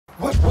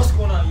What's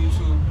going on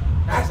YouTube?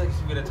 As like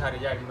you get a title,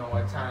 you already know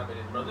what time it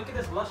is, bro. Look at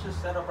this luscious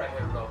setup right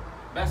here, bro.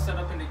 Best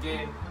setup in the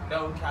game.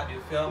 No cap,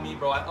 you feel me,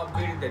 bro? I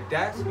upgraded the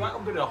desk. I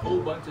upgraded a whole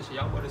bunch of shit.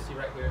 Y'all better see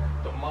right here.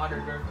 The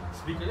monitor,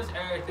 speaker, just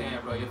everything,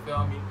 bro. You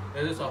feel me?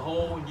 There's just a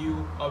whole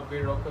new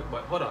upgrade real quick,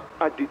 but hold up.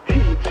 At the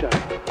teacher.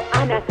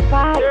 And a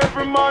spy.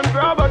 Every man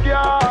grab a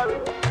girl.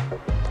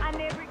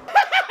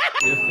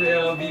 You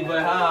feel me?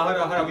 But hold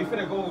on. We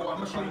finna go. I'm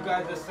gonna show you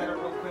guys this setup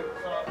real quick.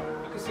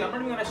 You can see I'm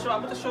gonna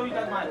show you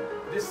guys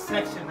this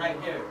section right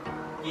here.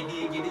 You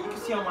can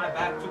see on my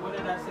back too. What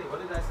did I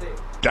say?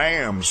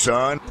 Damn,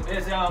 son.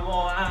 It's your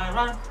boy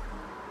iRunYu.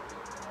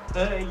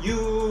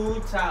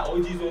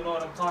 OGs will know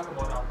what I'm talking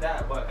about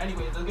that. But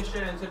anyways, let's get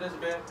straight into this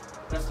bit.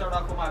 Let's start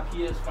off with my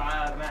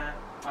PS5, man.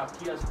 My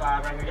PS5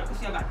 right here. Y'all can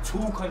see I got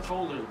two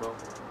controllers, bro.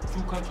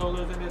 Two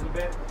controllers in this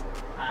bit.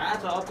 I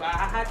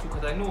had to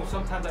because I knew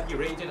sometimes I'd be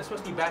raging,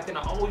 especially back then.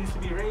 I always used to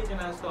be raging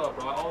and stuff,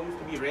 bro. I always used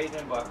to be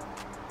raging, but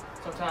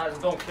sometimes I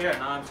just don't care, know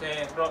what I'm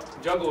saying? Bro,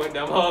 juggle with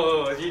them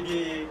hoes,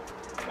 GD.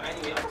 But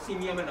anyway, y'all see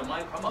me, I'm in the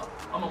mic.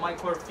 I'm a mic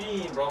core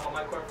fiend, bro. I'm a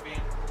mic core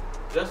fiend.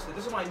 This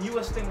is my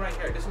newest thing right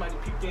here. This is my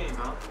peep game,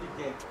 huh? Peep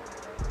game.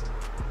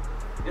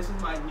 This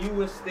is my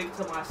newest thing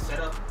to my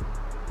setup.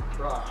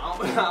 Bro, I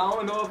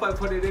don't know if I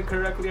put it in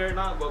correctly or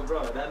not, but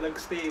bro, that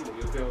looks stable,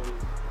 you feel me?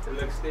 It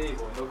looks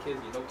stable, no kizzy.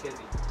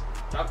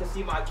 Y'all can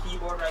see my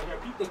keyboard right here.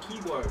 Peep the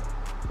keyboard.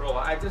 Bro,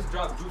 I just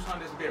dropped juice on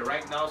this bit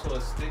right now, so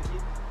it's sticky.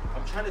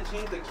 I'm trying to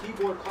change the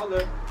keyboard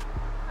color,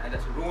 and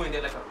that's ruined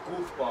it like a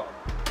goofball.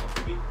 I'm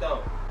freaked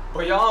out.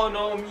 But y'all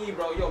know me,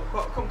 bro. Yo,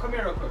 come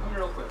here real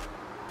quick.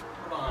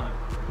 Hold on.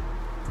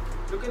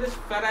 Look at this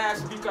fat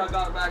ass speaker I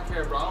got back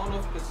here, bro. I don't know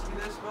if you can see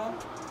this, bro.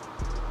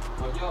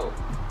 Oh, yo.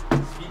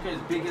 Speaker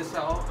is big as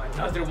hell.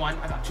 Another one.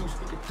 I got two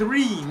speakers.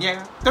 Three,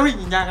 nigga.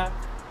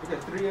 Look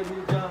at three of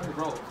these junks,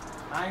 bro.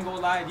 I ain't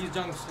gonna lie, these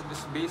junks,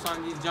 this bass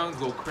on these junks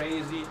go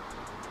crazy.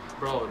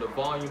 Bro, the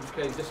volume's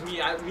crazy. Just me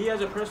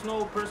as a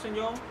personal person,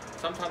 yo.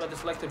 Sometimes I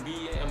just like to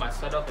be in my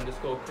setup and just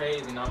go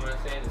crazy, you know what I'm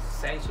saying? Just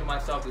sanction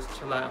myself, just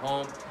chill at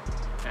home.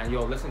 And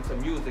yo, listen to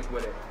music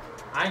with it.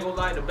 I ain't gonna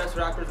lie, the best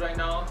rappers right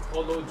now,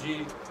 Polo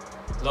G,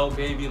 Lil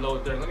Baby, Lil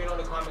Durk. Let me know in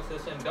the comment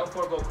section. Don't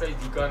forget go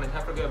crazy Gunna.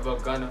 Can't forget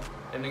about Gunna.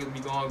 Them niggas be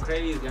going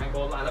crazy. I ain't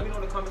gonna lie. Let me know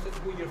in the comment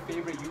section who your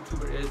favorite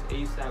YouTuber is.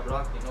 ASAP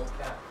Rocky, no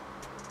cap.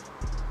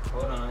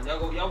 Hold on.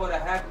 Y'all gotta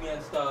hack me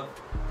and stuff.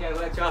 Can't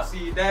let y'all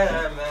see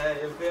that, man.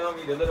 You feel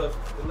me? The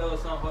little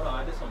song. Hold on.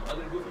 I did some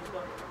other goofy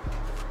stuff.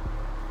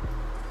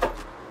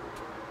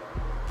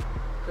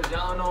 Cause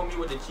y'all know me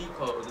with the cheat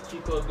codes. The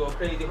cheat codes go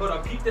crazy. Hold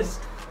on. Peep this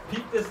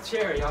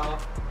chair, y'all.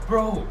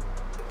 Bro.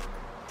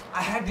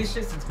 I had this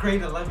shit since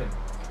grade 11.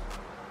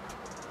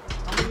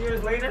 How many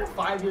years later?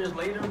 5 years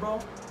later, bro.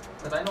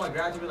 Cause I know I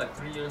graduated like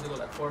 3 years ago,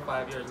 like 4 or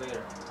 5 years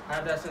later. I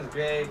had that since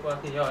grade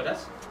fucking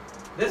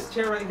this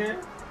chair right here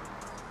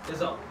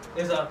is a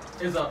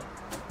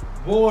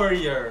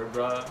warrior,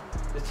 bro.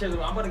 This chair,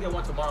 I'm gonna get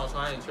one tomorrow, so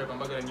I ain't tripping. I'm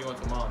gonna get a new one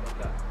tomorrow,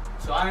 okay?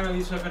 So I ain't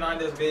really tripping on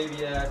this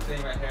baby ass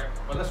thing right here.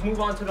 But let's move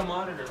on to the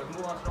monitor.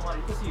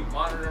 You can see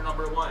monitor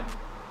number 1.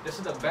 This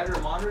is a better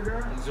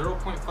monitor,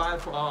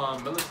 0.5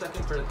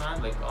 millisecond per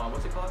time, like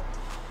what's it called?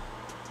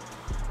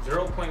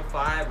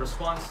 0.5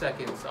 response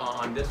seconds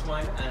on this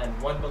one,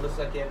 and 1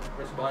 millisecond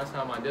response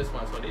time on this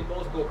one. So they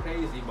both go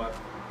crazy, but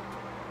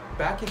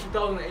back in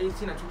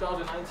 2018 and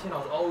 2019, I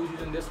was always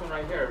using this one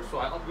right here. So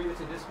I upgraded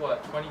to this,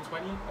 what,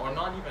 2020? Or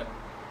not even.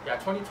 Yeah,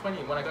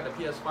 2020 when I got the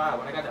PS5.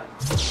 When I got that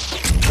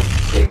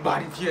big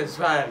body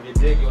PS5, you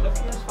dig? Yo, the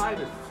PS5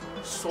 is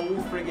so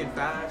friggin'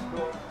 fast,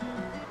 bro.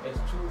 It's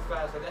too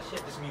fast. Like, that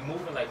shit just be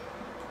moving like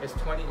it's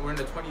 20. We're in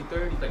the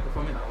 2030s, like if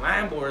I'm in a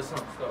Lambo or some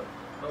stuff.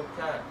 No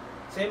cap.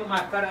 Same with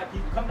my fat ass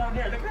PC. Come down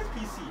here. Look at this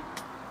PC.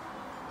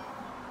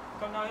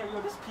 Come down here.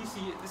 Yo, this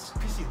PC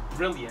is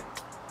brilliant.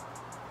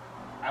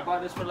 I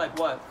bought this for like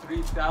what,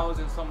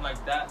 3,000, something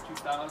like that,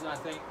 2,000 I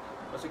think.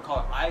 What's it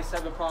called?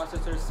 i7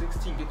 processor,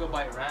 16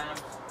 gigabyte RAM.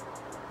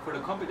 For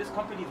the company, this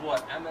company's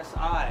what, MSI,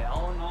 I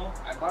don't know.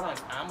 I bought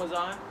it on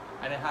Amazon,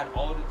 and it had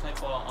all the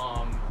type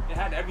of, it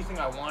had everything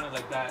I wanted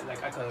like that.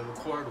 Like I could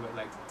record with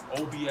like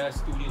OBS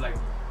Studio, like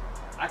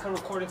I could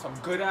record in some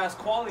good ass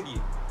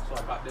quality. So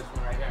I got this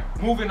one right here.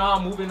 Moving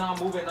on.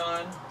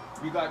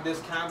 We got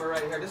this camera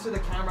right here. This is the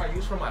camera I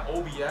use for my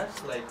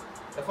OBS. Like,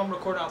 if I'm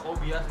recording on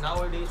OBS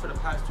nowadays for the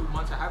past 2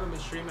 months, I haven't been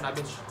streaming. I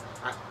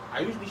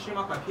usually stream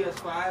off my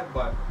PS5,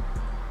 but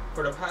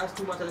for the past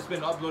 2 months I've just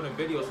been uploading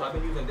videos, so I've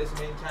been using this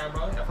main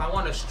camera. If I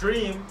want to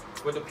stream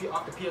with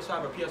off the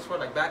PS5 or PS4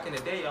 like back in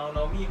the day, y'all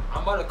know me.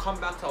 I'm about to come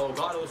back to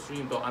Elgato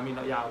stream though.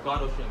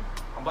 Elgato stream.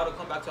 I'm about to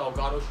come back to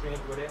Elgato stream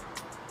with it.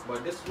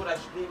 But this is what I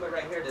stream with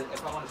right here.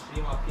 If I want to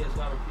stream off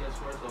PS5 or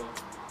PS4, so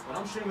when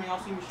I'm streaming, y'all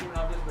see me streaming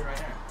off this bit right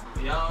here.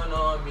 Y'all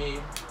know me.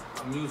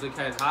 A music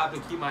head. I have to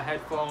keep my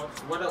headphones.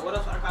 What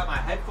else? I got my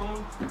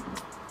headphones.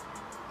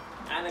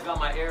 And I got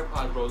my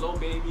AirPods, bro. Lil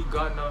Baby,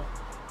 Gunna,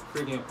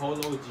 friggin'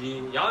 Polo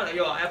G. Y'all,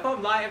 yo, if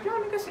I'm lying, if y'all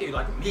niggas say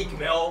like Meek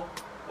Mill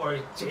or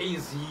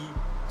Jay-Z,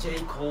 J.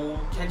 Cole,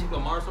 Kendrick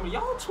Lamar, some of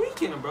y'all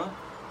tweaking, bro.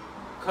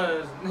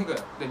 Cause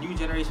nigga, the new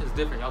generation is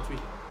different. Y'all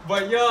tweaking.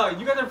 But yo,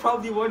 you guys are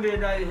probably wondering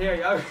right here,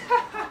 y'all.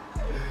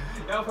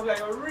 Y'all probably like,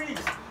 yo,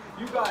 Reese,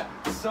 you got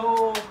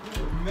so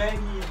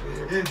many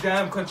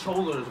damn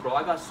controllers, bro.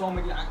 I got so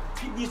many.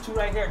 Keep these two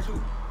right here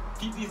too.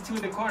 Keep these two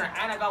in the corner,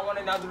 and I got one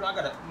in the other room. I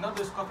got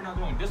another scuff in the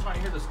other room. This one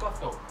here's the scuff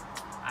though.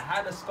 I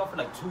had the scuff for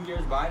like 2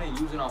 years, but I didn't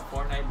use it on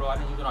Fortnite, bro. I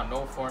didn't use it on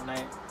no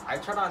Fortnite. I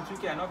tried on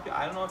 2K.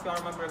 I don't know if y'all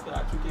remember if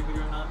that 2K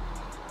video or not.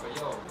 But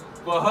yo,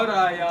 but hold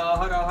on, y'all.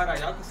 Hold on.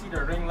 Y'all can see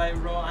the ring light,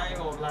 bro. I ain't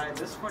gonna lie.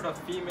 This is for the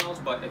females,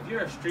 but if you're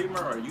a streamer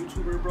or a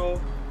YouTuber,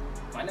 bro,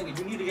 my nigga,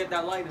 you need to get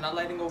that light and that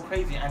lighting go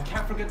crazy. And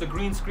can't forget the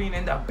green screen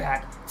in the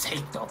back,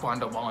 taped up on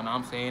the wall. You know what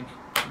I'm saying?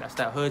 That's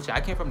that hood shit.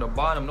 I came from the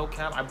bottom, no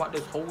cam. I bought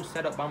this whole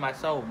setup by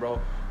myself, bro.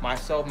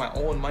 Myself, my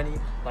own money.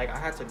 Like, I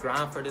had to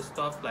grind for this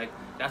stuff. Like,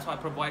 that's why I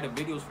provided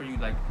videos for you.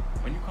 Like,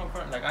 when you come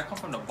from, like, I come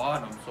from the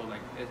bottom, so like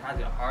it has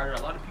it harder.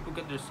 A lot of people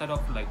get their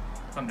setup like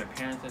from their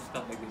parents and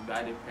stuff, like the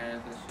guided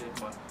parents and shit.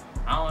 But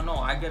I don't know.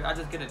 I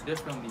just get it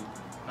differently.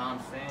 You know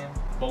what I'm saying?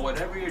 But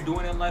whatever you're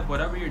doing in life,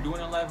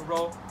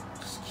 bro,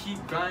 just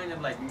keep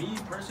grinding. Like me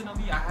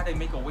personally, I had to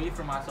make a way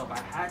for myself.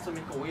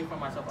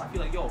 I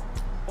feel like, yo,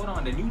 hold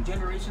on, the new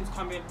generation's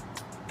coming.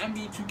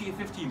 NBA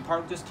 2K15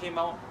 Park just came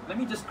out. Let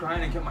me just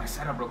grind and get my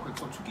setup real quick.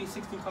 So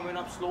 2K16 coming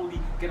up slowly,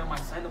 getting my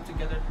setup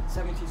together.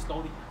 17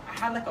 slowly. I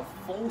had like a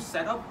full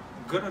setup,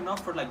 good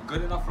enough for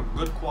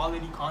good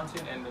quality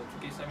content. And the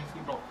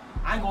 2K17, bro,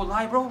 I ain't gonna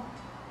lie, bro.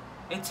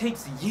 It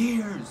takes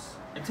years.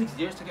 It takes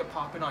years to get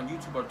popping on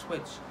YouTube or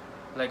Twitch.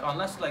 Like,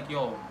 unless like,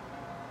 yo,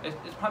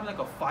 it's probably like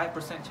a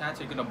 5% chance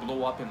you're gonna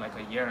blow up in like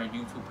a year on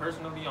YouTube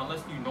personally,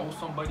 unless you know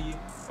somebody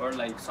or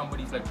like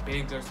somebody's like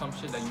big or some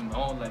shit that you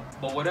know. Like,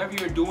 but whatever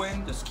you're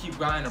doing, just keep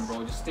grinding,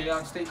 bro. Just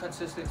stay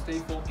consistent, stay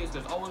focused.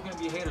 There's always gonna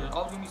be haters. There's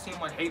always gonna be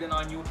someone hating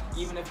on you,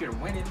 even if you're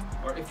winning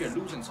or if you're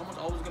losing. Someone's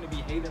always gonna be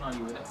hating on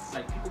you.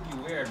 Like, people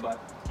be weird, but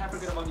can't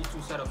forget about these two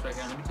setups right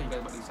here. Let me tell you guys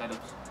about these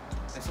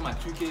setups. This is my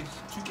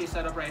 2K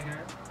setup right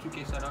here,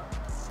 2K setup,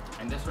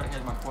 and this right here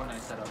is my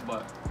Fortnite setup.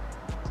 But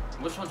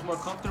which one's more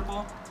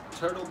comfortable?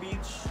 Turtle Beach,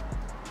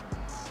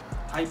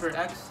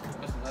 HyperX.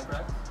 This is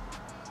HyperX.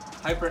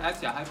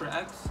 HyperX, yeah,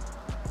 HyperX.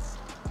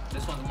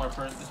 This one's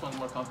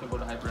more comfortable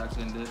to HyperX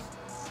than this.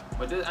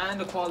 But this, and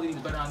the quality is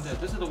better on this.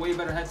 This is a way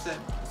better headset.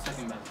 The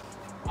second best.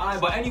 Alright,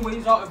 but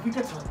anyways, y'all, if we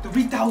get to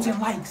 3,000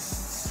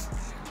 likes,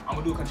 I'm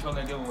gonna do a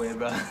controller giveaway,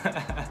 bro.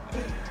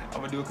 I'm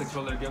gonna do a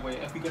controller giveaway.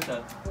 If we get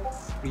to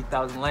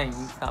 3,000 likes,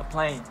 stop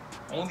playing.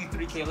 Only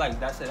 3K likes.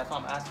 That's it. That's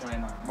what I'm asking right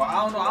now. But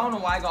I don't know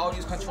why I got all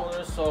these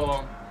controllers.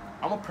 So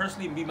I'm gonna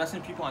personally be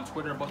messaging people on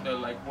Twitter about the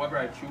like whoever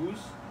I choose.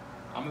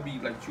 I'm gonna be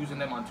like choosing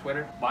them on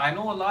Twitter. But I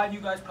know a lot of you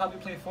guys probably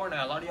play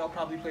Fortnite. A lot of y'all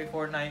probably play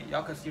Fortnite.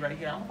 Y'all can see right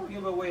here. I'm gonna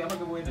give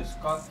away this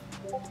scuff.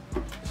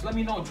 Just let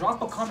me know.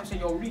 Drop a comment. Say,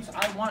 yo, Reeks,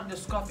 I want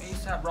this scuff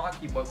ASAP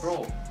Rocky. But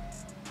bro,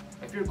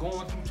 if you're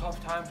going through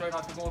tough times right now,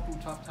 if you're going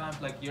through tough times,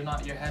 like your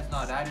head's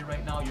not at it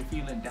right now, you're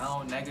feeling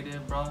down,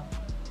 negative, bro.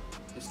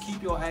 Just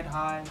keep your head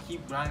high,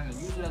 keep grinding,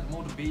 and use it as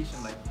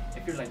motivation. Like,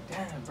 if you're like,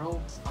 damn,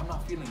 bro, I'm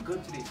not feeling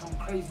good today, something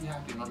crazy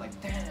happened, or like,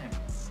 damn,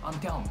 I'm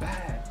down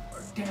bad,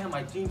 or damn,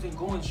 my dreams ain't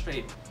going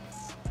straight.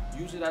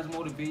 Use it as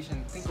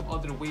motivation. Think of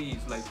other ways.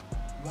 Like,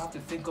 you have to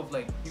think of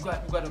like, you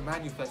gotta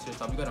manifest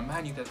yourself. You gotta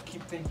manifest.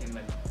 Keep thinking,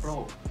 like,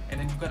 bro, and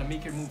then you gotta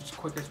make your moves as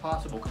quick as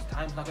possible, because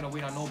time's not gonna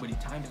wait on nobody.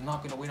 Time is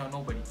not gonna wait on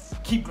nobody.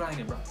 Keep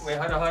grinding, bro. Wait,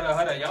 hold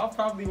on. Y'all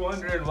probably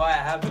wondering why I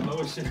have the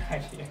lotion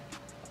right here.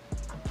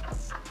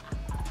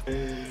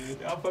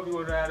 Y'all probably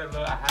would have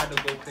I had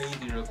to go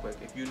crazy real quick.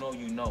 If you know,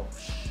 you know.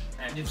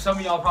 And if some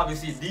of y'all probably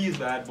see these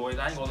bad boys,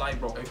 I ain't gonna lie,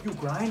 bro. If you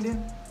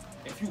grinding,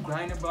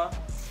 bro,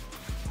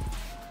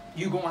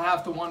 you gonna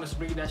have to want to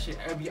spray that shit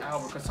every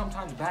hour. Cause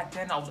sometimes back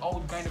then I was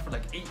always grinding for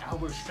like 8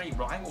 hours straight,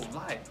 bro. I ain't gonna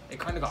lie. It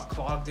kind of got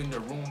clogged in the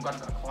room. But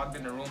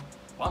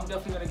I'm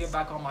definitely gonna get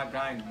back on my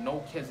grind.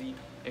 No kizzy.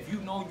 If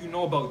you know, you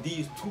know about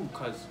these too.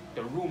 Cause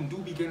the room do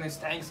be getting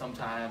stank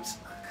sometimes.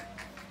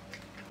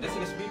 This is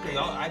the speaker,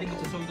 y'all. I didn't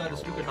get to show you guys the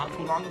speaker not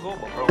too long ago,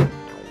 but bro,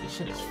 this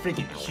shit is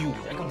freaking huge.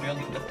 I can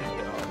barely lift this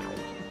bit off.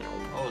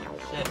 Holy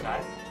shit,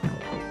 guys.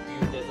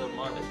 Use this a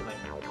month. This is like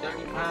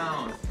 30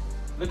 pounds.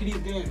 Look at these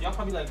games. Y'all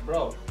probably like,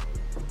 bro.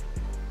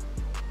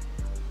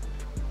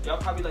 Y'all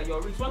probably like, yo,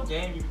 Reeks, what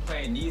game you be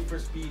playing? Need for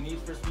Speed,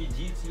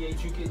 GTA,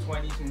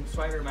 2K20, and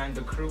Spider-Man,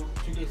 The Crew,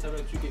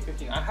 2K7,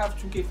 2K15. I have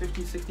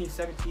 2K15, 16,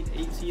 17,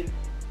 18,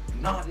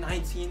 not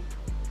 19,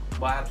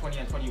 but I have 20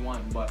 and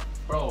 21. But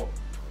bro,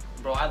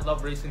 I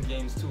love racing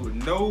games too.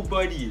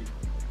 Nobody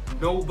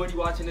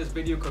watching this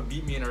video could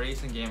beat me in a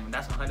racing game.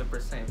 That's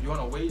 100%. If you want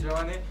to wager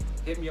on it,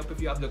 hit me up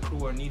if you have The Crew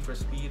or Need for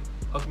Speed.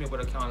 Hook me up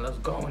with an account. Let's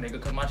go, nigga,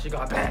 because my shit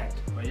got banned.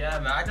 But yeah,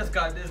 man, I just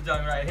got this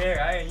junk right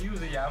here. I ain't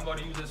used it yet. I'm about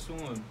to use it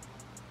soon.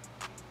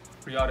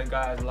 For y'all the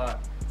guys lot.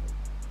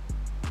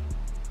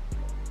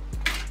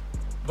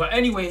 But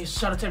anyway,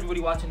 shout out to everybody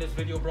watching this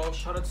video, bro.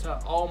 Shout out to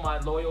all my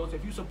loyals.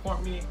 If you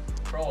support me,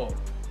 bro,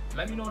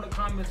 Let me know in the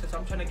comments, since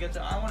I'm trying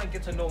to I want to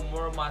get to know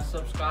more of my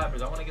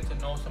subscribers. I want to get to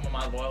know some of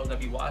my loyals that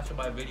be watching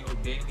my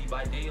videos daily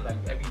by day, like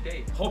every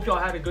day. Hope y'all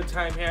had a good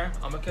time here.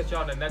 I'm gonna catch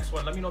y'all in the next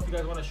one. Let me know if you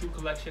guys want a shoe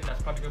collection.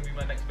 That's probably gonna be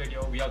my next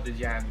video. We out the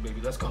jams,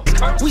 baby. Let's go.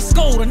 We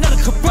scored another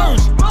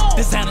kaboom.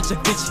 Designer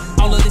Da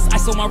Vinci. All of this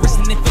ice on my wrist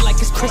and it feel like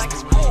it's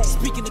Christmas.